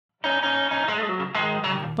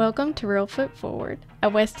Welcome to Real Foot Forward, a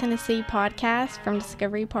West Tennessee podcast from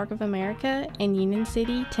Discovery Park of America in Union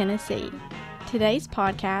City, Tennessee. Today's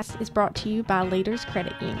podcast is brought to you by Leaders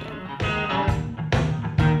Credit Union.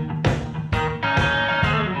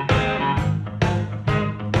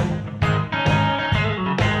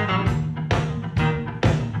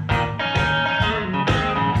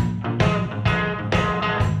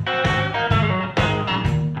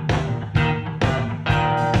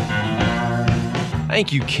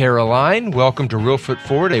 Thank you, Caroline. Welcome to Real Foot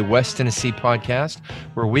Forward, a West Tennessee podcast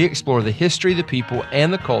where we explore the history, the people,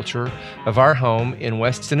 and the culture of our home in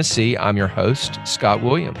West Tennessee. I'm your host, Scott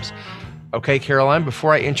Williams. Okay, Caroline,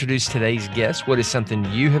 before I introduce today's guest, what is something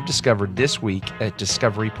you have discovered this week at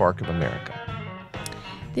Discovery Park of America?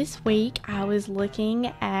 This week, I was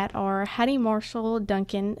looking at our Hattie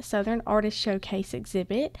Marshall-Duncan Southern Artist Showcase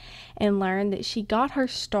exhibit and learned that she got her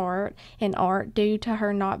start in art due to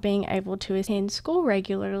her not being able to attend school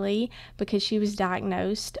regularly because she was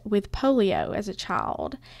diagnosed with polio as a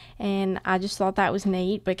child. And I just thought that was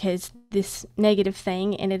neat because this negative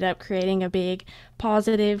thing ended up creating a big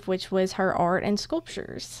positive, which was her art and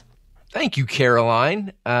sculptures. Thank you,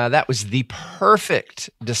 Caroline. That was the perfect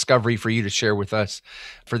discovery for you to share with us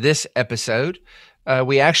for this episode.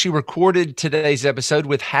 We actually recorded today's episode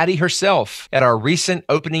with Hattie herself at our recent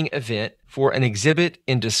opening event for an exhibit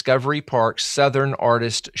in Discovery Park's Southern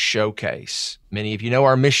Artist Showcase. Many of you know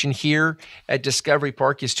our mission here at Discovery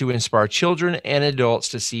Park is to inspire children and adults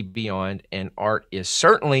to see beyond, and art is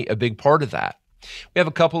certainly a big part of that. We have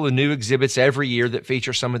a couple of new exhibits every year that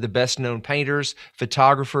feature some of the best-known painters,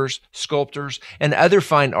 photographers, sculptors, and other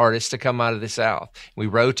fine artists to come out of the South. We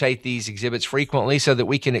rotate these exhibits frequently so that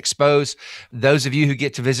we can expose those of you who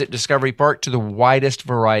get to visit Discovery Park to the widest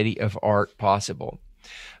variety of art possible.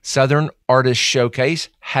 Southern Artist Showcase,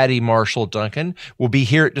 Hattie Marshall-Duncan, will be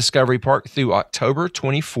here at Discovery Park through October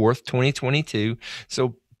 24th, 2022.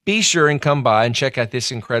 So be sure and come by and check out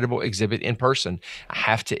this incredible exhibit in person. I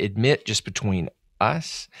have to admit, just between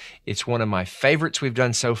us, it's one of my favorites we've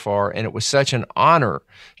done so far, and it was such an honor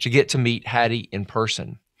to get to meet Hattie in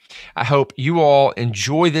person. I hope you all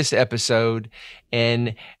enjoy this episode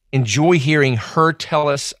and enjoy hearing her tell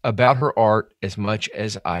us about her art as much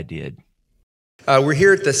as I did. We're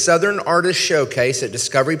here at the Southern Artist Showcase at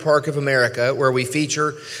Discovery Park of America, where we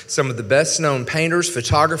feature some of the best-known painters,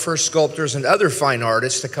 photographers, sculptors, and other fine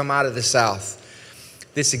artists to come out of the South.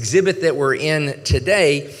 This exhibit that we're in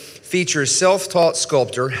today features self-taught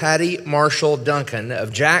sculptor Hattie Marshall-Duncan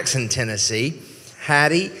of Jackson, Tennessee.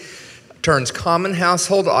 Hattie turns common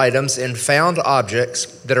household items and found objects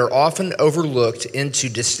that are often overlooked into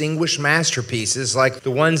distinguished masterpieces like the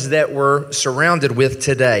ones that we're surrounded with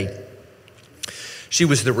today. She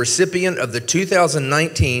was the recipient of the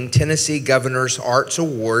 2019 Tennessee Governor's Arts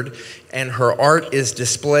Award, and her art is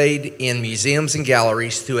displayed in museums and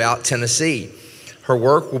galleries throughout Tennessee. Her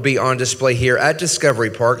work will be on display here at Discovery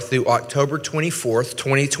Park through October 24th,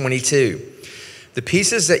 2022. The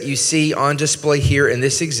pieces that you see on display here in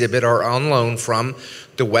this exhibit are on loan from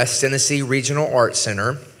the West Tennessee Regional Arts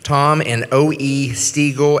Center, Tom and O.E.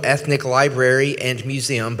 Stigall Ethnic Library and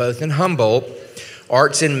Museum, both in Humboldt,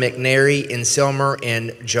 Arts in McNairy in Selmer,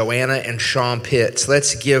 and Joanna and Shawn Pitts.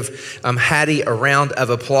 Let's give Hattie a round of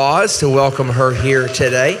applause to welcome her here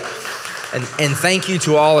today. And thank you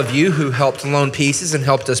to all of you who helped loan pieces and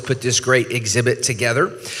helped us put this great exhibit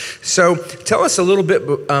together. So tell us a little bit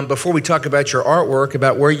before we talk about your artwork,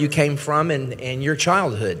 about where you came from and your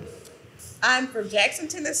childhood. I'm from Jackson,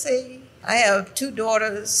 Tennessee. I have 2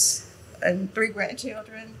 daughters and 3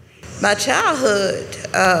 grandchildren. My childhood,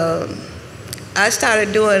 I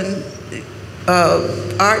started doing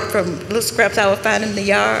art from little scraps I would find in the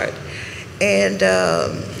yard, and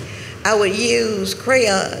I would use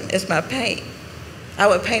crayon as my paint. I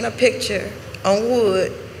would paint a picture on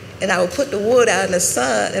wood, and I would put the wood out in the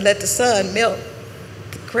sun and let the sun melt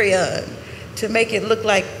the crayon to make it look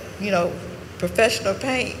like, professional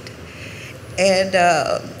paint. And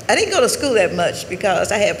I didn't go to school that much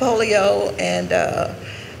because I had polio, and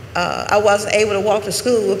I wasn't able to walk to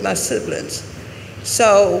school with my siblings.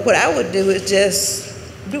 So what I would do is just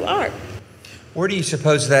do art. Where do you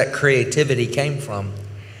suppose that creativity came from?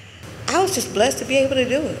 I was just blessed to be able to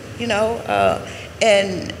do it,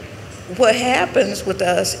 and what happens with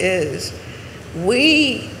us is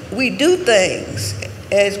we do things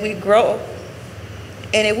as we grow.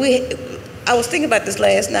 And I was thinking about this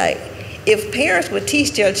last night. If parents would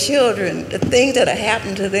teach their children the things that are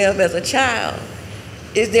happening to them as a child,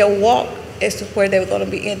 is their walk as to where they were going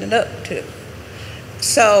to be ending up to.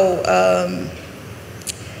 So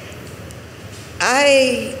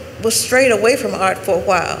I was strayed away from art for a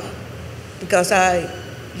while because I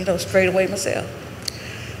straight away myself.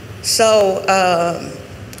 So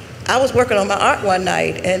I was working on my art one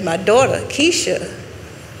night, and my daughter, Keisha,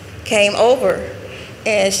 came over,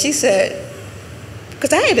 and she said,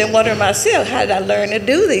 because I had been wondering myself, how did I learn to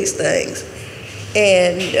do these things?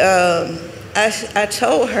 And I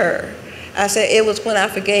told her, I said, it was when I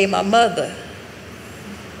forgave my mother.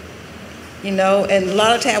 And a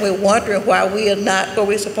lot of times we're wondering why we are not where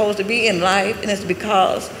we're supposed to be in life, and it's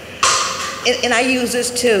because, and I use this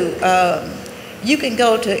too, you can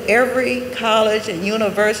go to every college and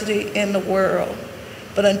university in the world,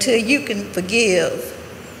 but until you can forgive,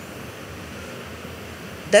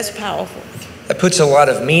 that's powerful. It puts a lot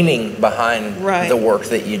of meaning behind the work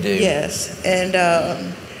that you do. Yes, and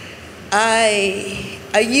I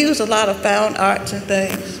use a lot of found arts and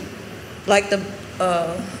things, like the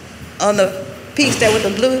on the piece there with the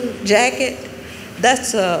blue jacket,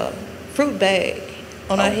 that's a fruit bag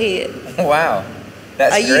on her head. Wow,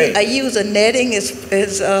 that's great. I use a netting as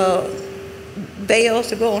veils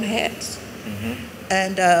to go on hats.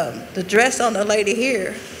 And the dress on the lady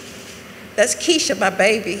here, that's Keisha, my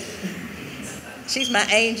baby. She's my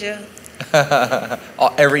angel.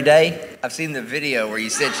 Every day? I've seen the video where you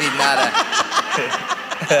said she's not a...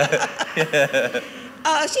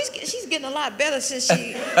 she's getting a lot better since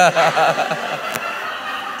she...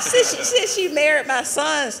 since she married my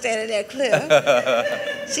son standing there, Cliff.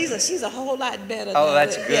 She's a whole lot better. Oh,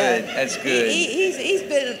 that's good. Yeah. That's good.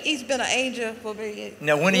 He's been an angel for me.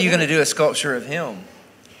 Now, when are you going to do a sculpture of him?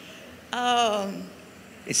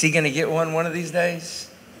 Is he going to get one of these days?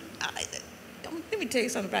 Let me tell you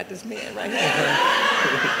something about this man right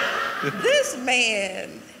here. This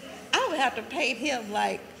man, I would have to paint him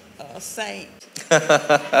like a saint.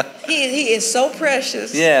 He is so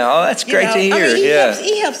precious. Yeah, that's great to hear. I mean,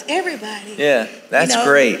 he helps everybody. Yeah, that's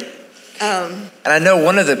great. And I know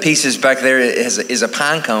one of the pieces back there is a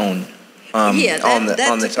pine cone on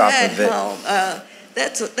the top of it.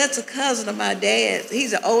 That's a cousin of my dad's.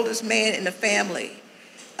 He's the oldest man in the family.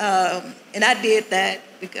 And I did that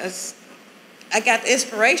because I got the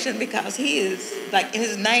inspiration because he is like in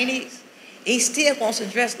his 90s. He still wants to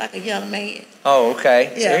dress like a young man. Oh,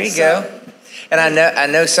 okay. Yeah, there you go. And I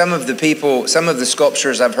know some of the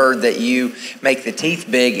sculptures I've heard that you make the teeth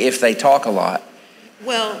big if they talk a lot.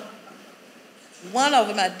 Well, one of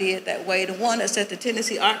them I did that way, the one that's at the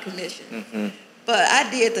Tennessee Art Commission. Mm-hmm. But I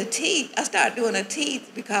did the teeth. I started doing the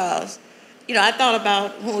teeth because, I thought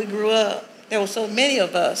about when we grew up, there were so many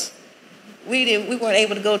of us. We weren't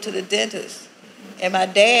able to go to the dentist. And my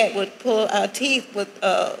dad would pull our teeth with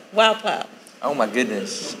wild plow. Oh, my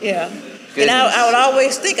goodness. Yeah. Goodness. And I would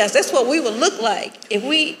always think, that's what we would look like if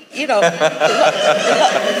we, the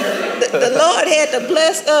Lord had to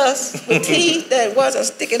bless us with teeth that wasn't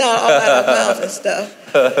sticking out all out of our mouth and stuff.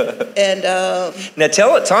 And now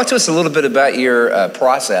talk to us a little bit about your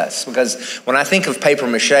process, because when I think of paper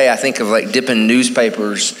mache, I think of like dipping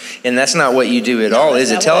newspapers, and that's not what you do at all,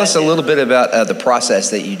 is it? Tell us a little bit about the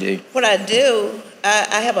process that you do. What I do,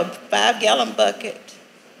 I have a 5-gallon bucket,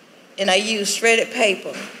 and I use shredded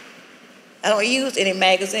paper. I don't use any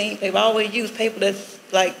magazine paper. I always use paper that's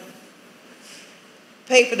like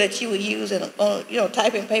paper that you would use in,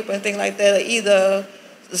 typing paper and things like that, or either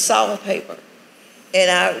the solid paper. And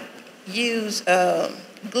I use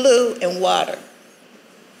glue and water.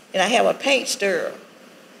 And I have a paint stirrer,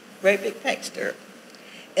 very big paint stirrer.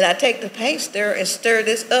 And I take the paint stirrer and stir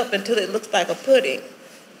this up until it looks like a pudding.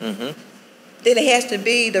 Mm-hmm. Then it has to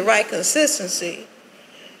be the right consistency.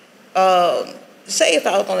 Say if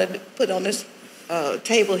I was going to put on this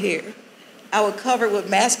table here, I would cover it with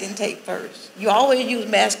masking tape first. You always use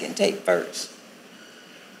masking tape first.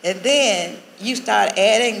 And then you start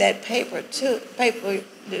adding that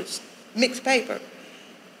this mixed paper.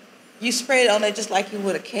 You spread it on it just like you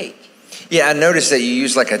would a cake. Yeah, I noticed that you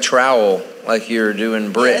use like a trowel, like you're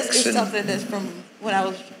doing bricks. Yeah, it's something that's from when I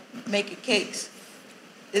was making cakes.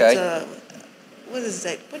 Okay. It's what is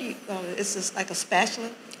that? What do you call it? It's just like a spatula.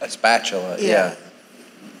 A spatula, yeah.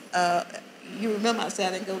 You remember I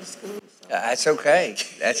said I didn't go to school. So. That's okay.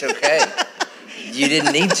 That's okay. You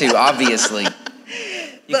didn't need to, obviously.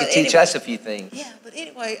 You could teach us a few things. Yeah, but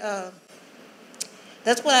anyway,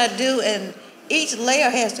 that's what I do, and each layer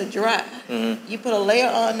has to dry. Mm-hmm. You put a layer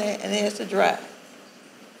on there, and it has to dry.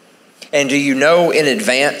 And do you know in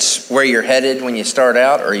advance where you're headed when you start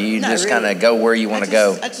out, or you just kind of go where you want to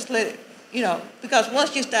go? I just let it. Because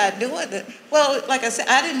once you start doing it, well, like I said,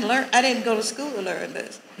 I didn't go to school to learn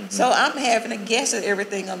this. Mm-hmm. So I'm having to guess at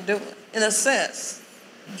everything I'm doing, in a sense.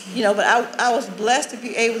 Mm-hmm. But I was blessed to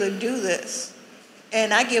be able to do this.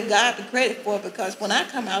 And I give God the credit for it, because when I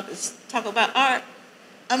come out to talk about art,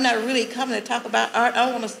 I'm not really coming to talk about art. I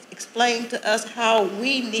want to explain to us how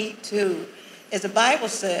we need to, as the Bible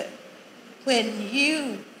said, when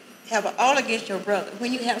you have an all against your brother,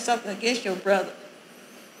 when you have something against your brother,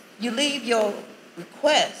 you leave your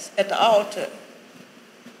request at the altar.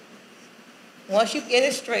 Once you get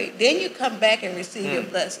it straight, then you come back and receive your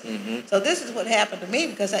blessing. Mm-hmm. So this is what happened to me,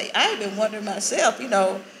 because I've been wondering myself,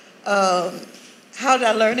 how did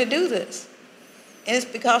I learn to do this? And it's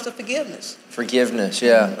because of forgiveness. Forgiveness,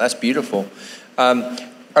 yeah, that's beautiful.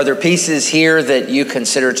 Are there pieces here that you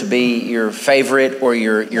consider to be your favorite or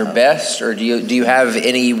your best, or do you have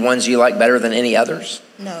any ones you like better than any others?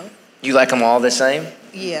 No. You like them all the same?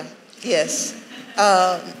 Yeah. Yes.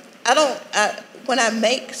 When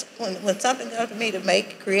something comes to me to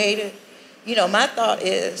create it, my thought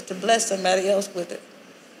is to bless somebody else with it.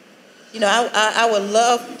 I would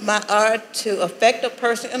love my art to affect a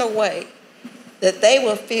person in a way that they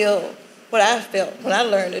will feel what I felt when I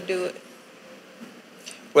learned to do it.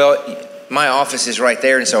 Well, my office is right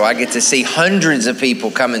there, and so I get to see hundreds of people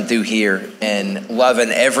coming through here and loving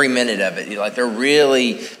every minute of it. Like, they're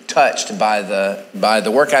really touched by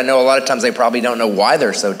the work. I know a lot of times they probably don't know why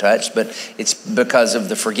they're so touched, but it's because of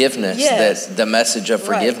the forgiveness, yes. The message of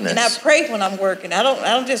forgiveness. Right. And I pray when I'm working. I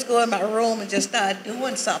don't just go in my room and just start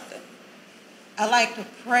doing something. I like to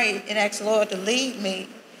pray and ask the Lord to lead me.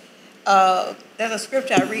 There's a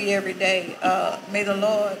scripture I read every day. May the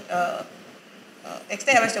Lord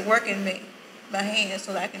establish the work in me, my hands,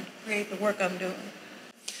 so that I can create the work I'm doing.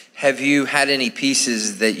 Have you had any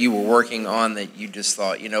pieces that you were working on that you just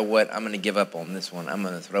thought, you know what, I'm going to give up on this one, I'm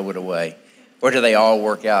going to throw it away? Or do they all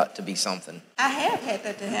work out to be something? I have had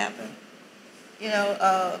that to happen.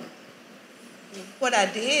 What I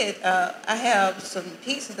did, I have some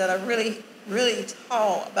pieces that are really, really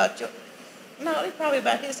tall, they're probably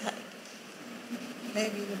about his height.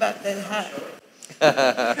 Maybe about that height.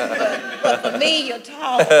 but for me, you're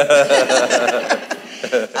tall.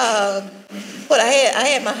 But I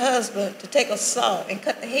had my husband to take a saw and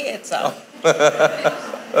cut the heads off.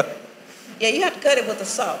 Yeah, you have to cut it with a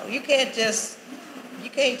saw. You can't just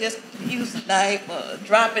use a knife or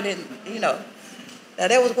drop it in. Now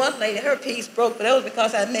there was one lady, her piece broke, but that was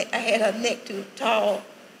because I had her neck too tall.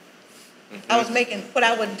 Mm-hmm. I was making what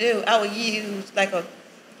I would do. I would use like a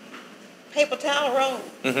paper towel roll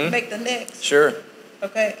to make the necks. Sure.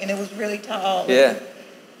 Okay, and it was really tall. Yeah.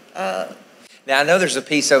 Now, I know there's a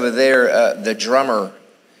piece over there, the drummer,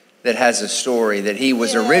 that has a story that he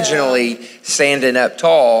was originally standing up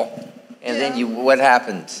tall, and then what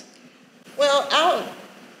happens? Well,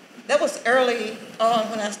 that was early on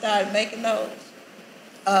when I started making those.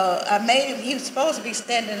 I made him, he was supposed to be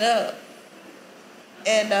standing up,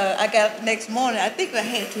 and I got up the next morning. I think I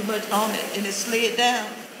had too much on it, and it slid down.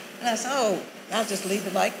 And I said, I'll just leave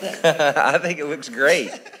it like that. I think it looks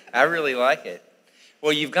great. I really like it.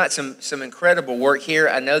 Well, you've got some incredible work here.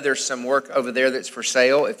 I know there's some work over there that's for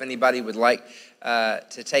sale if anybody would like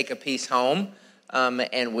to take a piece home.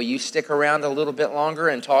 And will you stick around a little bit longer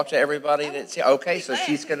and talk to everybody that's here? Okay, so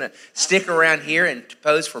she's going to stick around here and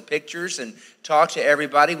pose for pictures and talk to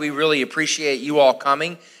everybody. We really appreciate you all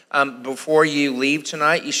coming. Before you leave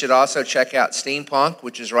tonight, you should also check out Steampunk,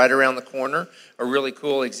 which is right around the corner, a really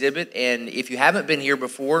cool exhibit. And if you haven't been here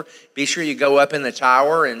before, be sure you go up in the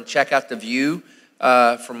tower and check out the view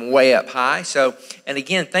from way up high. So, and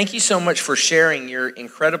again, thank you so much for sharing your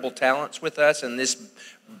incredible talents with us. And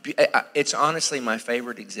it's honestly my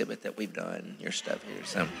favorite exhibit that we've done, your stuff here.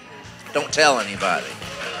 So don't tell anybody.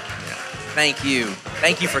 Yeah. Thank you.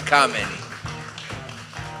 Thank you for coming.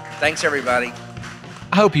 Thanks, everybody.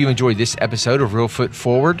 I hope you enjoyed this episode of Real Foot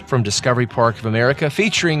Forward from Discovery Park of America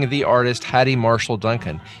featuring the artist Hattie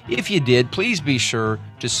Marshall-Duncan. If you did, please be sure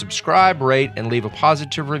to subscribe, rate, and leave a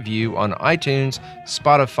positive review on iTunes,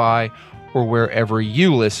 Spotify, or wherever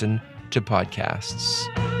you listen to podcasts.